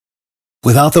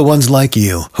Without the ones like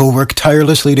you, who work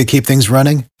tirelessly to keep things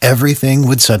running, everything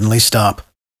would suddenly stop.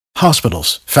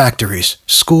 Hospitals, factories,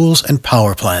 schools, and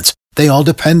power plants, they all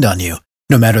depend on you.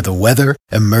 No matter the weather,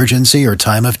 emergency, or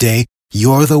time of day,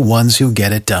 you're the ones who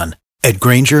get it done. At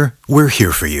Grainger, we're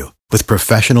here for you with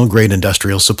professional-grade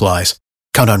industrial supplies.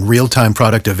 Count on real-time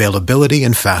product availability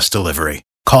and fast delivery.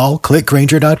 Call,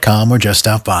 clickgrainger.com, or just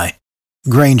stop by.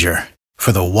 Grainger,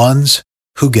 for the ones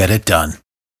who get it done.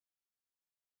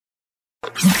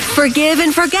 Forgive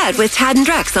and forget with Tad and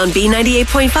Drex on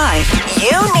B98.5.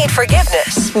 You need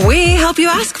forgiveness. We help you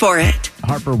ask for it.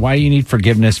 Harper, why do you need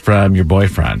forgiveness from your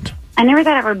boyfriend? I never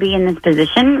thought I would be in this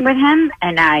position with him,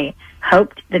 and I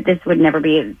hoped that this would never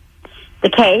be the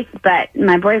case, but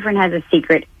my boyfriend has a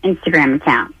secret Instagram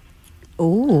account.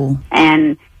 Ooh.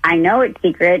 And I know it's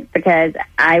secret because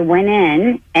I went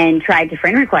in and tried to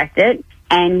friend request it,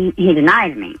 and he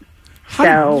denied me.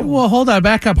 Well, hold on.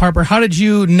 Back up, Harper. How did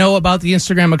you know about the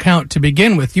Instagram account to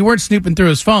begin with? You weren't snooping through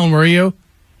his phone, were you?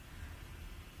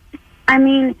 I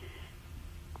mean,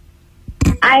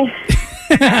 here's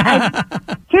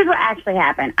what actually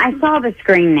happened. I saw the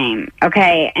screen name,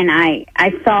 okay, and I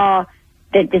saw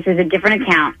that this was a different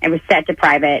account. It was set to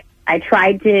private. I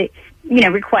tried to,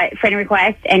 friend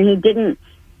request, and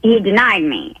he denied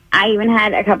me. I even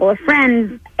had a couple of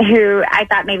friends who I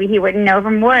thought maybe he wouldn't know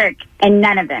from work, and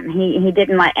none of them. He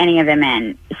didn't let any of them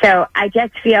in. So I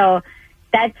just feel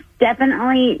that's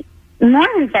definitely more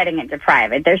than setting it to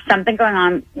private. There's something going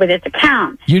on with this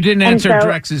account. You didn't answer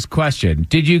Drex's question.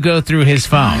 Did you go through his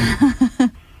phone?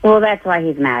 Well, that's why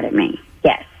he's mad at me.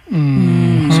 Yes.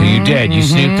 Mm-hmm. So you did. You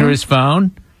snooped through his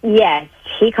phone? Yes.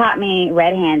 He caught me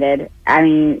red-handed. I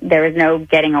mean, there was no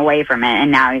getting away from it,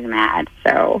 and now he's mad.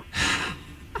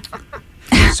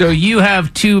 So you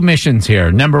have two missions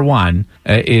here. Number one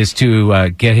is to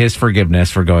get his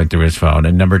forgiveness for going through his phone.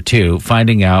 And number two,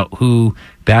 finding out who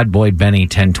Bad Boy Benny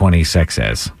 1026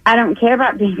 is. I don't care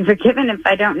about being forgiven if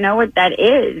I don't know what that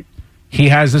is. He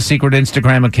has a secret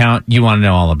Instagram account. You want to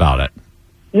know all about it.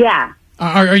 Yeah.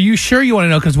 Are you sure you want to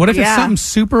know? Because what if it's something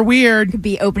super weird? Could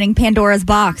be opening Pandora's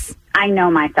box. I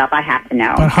know myself. I have to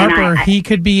know. But Harper, he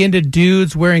could be into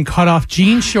dudes wearing cut-off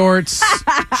jean shorts.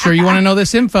 Sure you want to know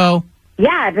this info?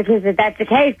 Yeah, because if that's the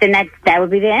case, then that would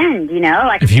be the end,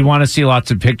 Like, if you want to see lots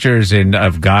of pictures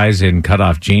of guys in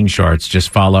cut-off jean shorts,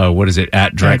 just follow, what is it,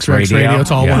 at Drex Radio?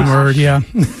 It's all one word, yeah.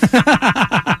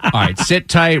 All right, sit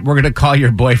tight. We're going to call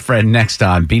your boyfriend next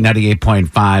on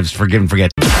B98.5's Forgive and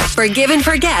Forget. Forgive and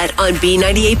Forget on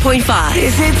B98.5.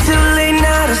 Is it too late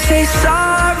now to say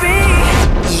sorry?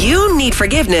 You need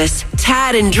forgiveness.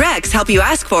 Tad and Drex help you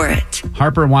ask for it.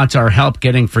 Harper wants our help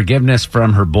getting forgiveness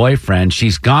from her boyfriend.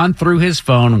 She's gone through his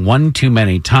phone one too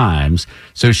many times,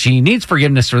 so she needs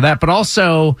forgiveness for that, but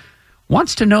also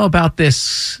wants to know about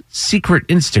this secret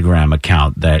Instagram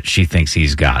account that she thinks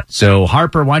he's got. So,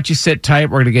 Harper, why don't you sit tight?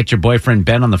 We're going to get your boyfriend,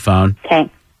 Ben, on the phone.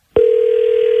 Okay.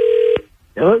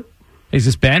 Hello? Is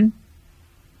this Ben?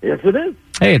 Yes, it is.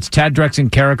 Hey, it's Tad, Drex,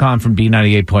 and Caricon from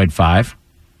B98.5.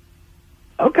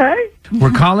 Okay. We're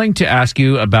calling to ask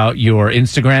you about your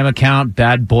Instagram account,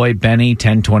 Bad Boy Benny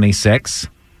 1026.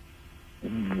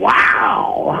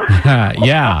 Wow.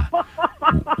 Yeah.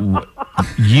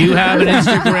 You have an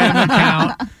Instagram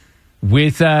account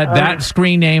with that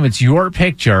screen name. It's your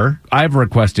picture. I've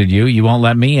requested you. You won't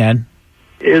let me in.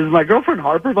 Is my girlfriend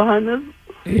Harper behind this?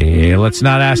 Hey, let's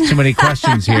not ask too many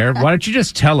questions here. Why don't you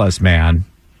just tell us, man?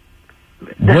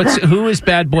 Who is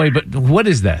Bad Boy? But what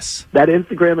is this? That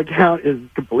Instagram account is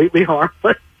completely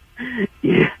harmless.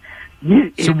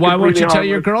 So why won't you tell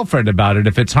your girlfriend about it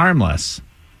if it's harmless?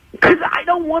 Because I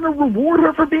don't want to reward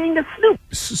her for being a snoop.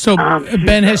 So,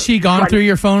 Ben, has she gone through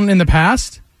your phone in the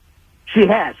past? She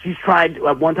has. She's tried.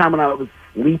 One time when I was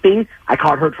sleeping, I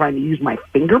caught her trying to use my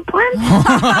fingerprint.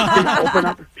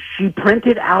 She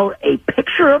printed out a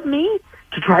picture of me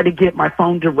to try to get my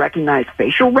phone to recognize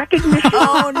facial recognition.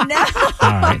 Oh, no.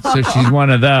 All right, so she's one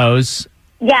of those.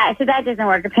 Yeah, so that doesn't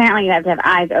work. Apparently you have to have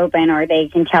eyes open or they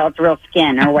can tell it's real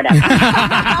skin or whatever.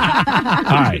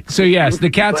 All right, so yes, the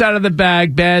cat's out of the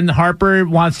bag. Ben, Harper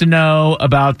wants to know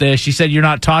about this. She said you're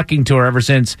not talking to her ever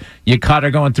since you caught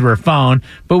her going through her phone.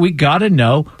 But we got to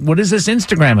know, what is this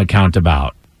Instagram account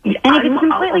about? And if it's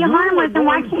completely harmless, then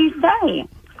why can't you say?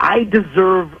 I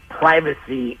deserve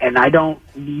privacy, and I don't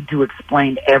need to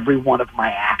explain every one of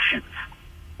my actions.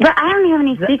 But I don't have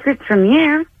any secrets from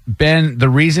you. Ben, the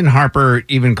reason Harper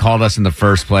even called us in the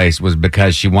first place was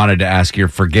because she wanted to ask your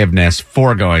forgiveness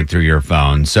for going through your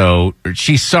phone. So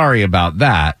she's sorry about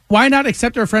that. Why not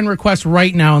accept her friend request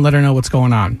right now and let her know what's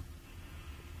going on?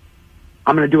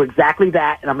 I'm going to do exactly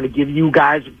that, and I'm going to give you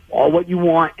guys all what you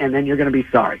want, and then you're going to be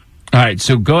sorry. All right,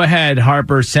 so go ahead,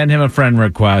 Harper, send him a friend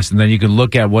request, and then you can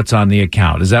look at what's on the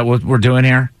account. Is that what we're doing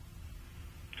here?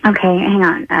 Okay, hang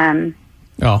on.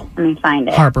 Let me find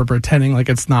it. Harper pretending like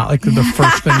it's not like the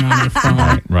first thing on your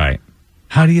phone. Right.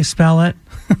 How do you spell it?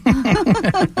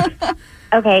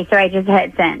 Okay, so I just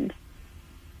hit send.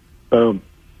 Boom.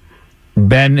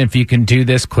 Ben, if you can do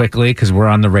this quickly, because we're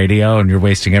on the radio and you're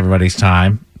wasting everybody's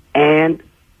time. And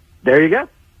there you go.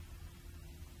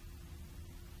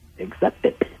 Accept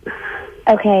it.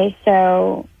 Okay,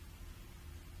 so...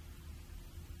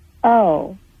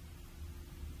 Oh.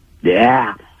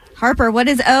 Yeah. Harper, what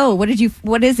is O? What is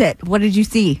it? What did you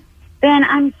see? Ben,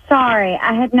 I'm sorry.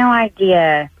 I had no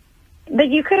idea. But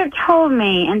you could have told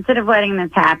me instead of letting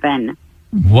this happen.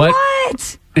 What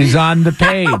is on the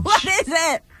page? What is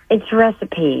it? It's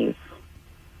recipes.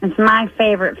 It's my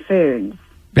favorite foods.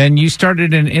 Ben, you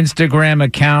started an Instagram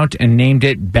account and named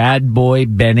it Bad Boy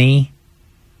Benny,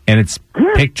 and it's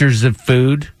pictures of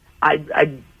food.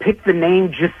 I picked the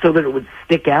name just so that it would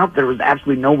stick out. There was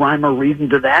absolutely no rhyme or reason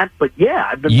to that. But yeah,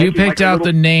 I've been You picked out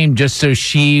the name just so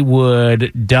she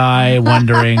would die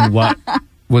wondering what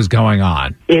was going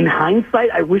on. In hindsight,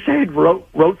 I wish I had wrote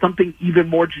something even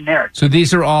more generic. So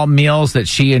these are all meals that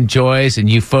she enjoys, and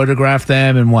you photograph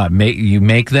them, and what? You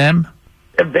make them?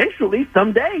 Eventually,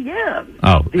 someday, yeah.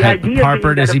 Oh, The idea Harper,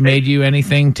 being has that he if made you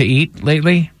anything to eat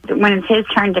lately? When it's his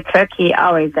turn to cook, he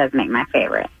always does make my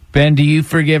favorite. Ben, do you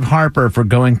forgive Harper for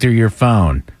going through your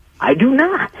phone? I do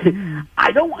not.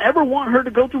 I don't ever want her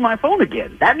to go through my phone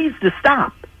again. That needs to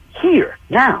stop. Here,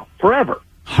 now, forever.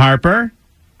 Harper?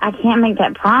 I can't make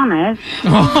that promise.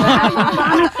 But I can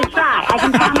promise to try. I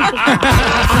can promise to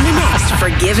try. On the next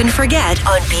Forgive and Forget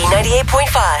on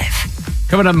B98.5.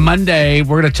 Coming up Monday,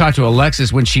 we're going to talk to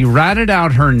Alexis. When she ratted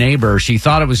out her neighbor, she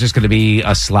thought it was just going to be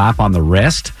a slap on the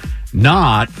wrist,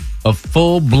 not a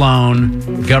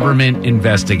full-blown government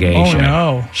investigation.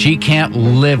 Oh, no. She can't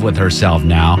live with herself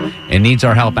now and needs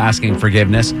our help asking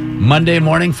forgiveness. Monday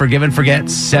morning, Forgive and Forget,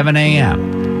 7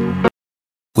 a.m.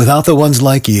 Without the ones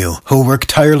like you, who work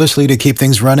tirelessly to keep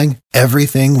things running,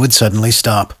 everything would suddenly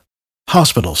stop.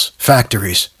 Hospitals,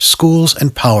 factories, schools,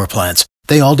 and power plants,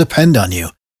 they all depend on you.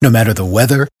 No matter the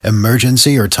weather,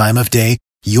 emergency, or time of day,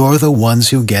 you're the ones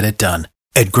who get it done.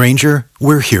 At Grainger,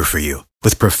 we're here for you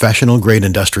with professional-grade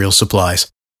industrial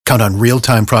supplies. Count on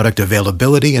real-time product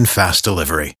availability and fast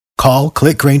delivery. Call,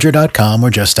 click Grainger.com, or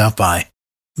just stop by.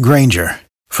 Grainger,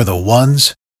 for the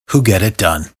ones who get it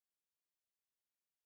done.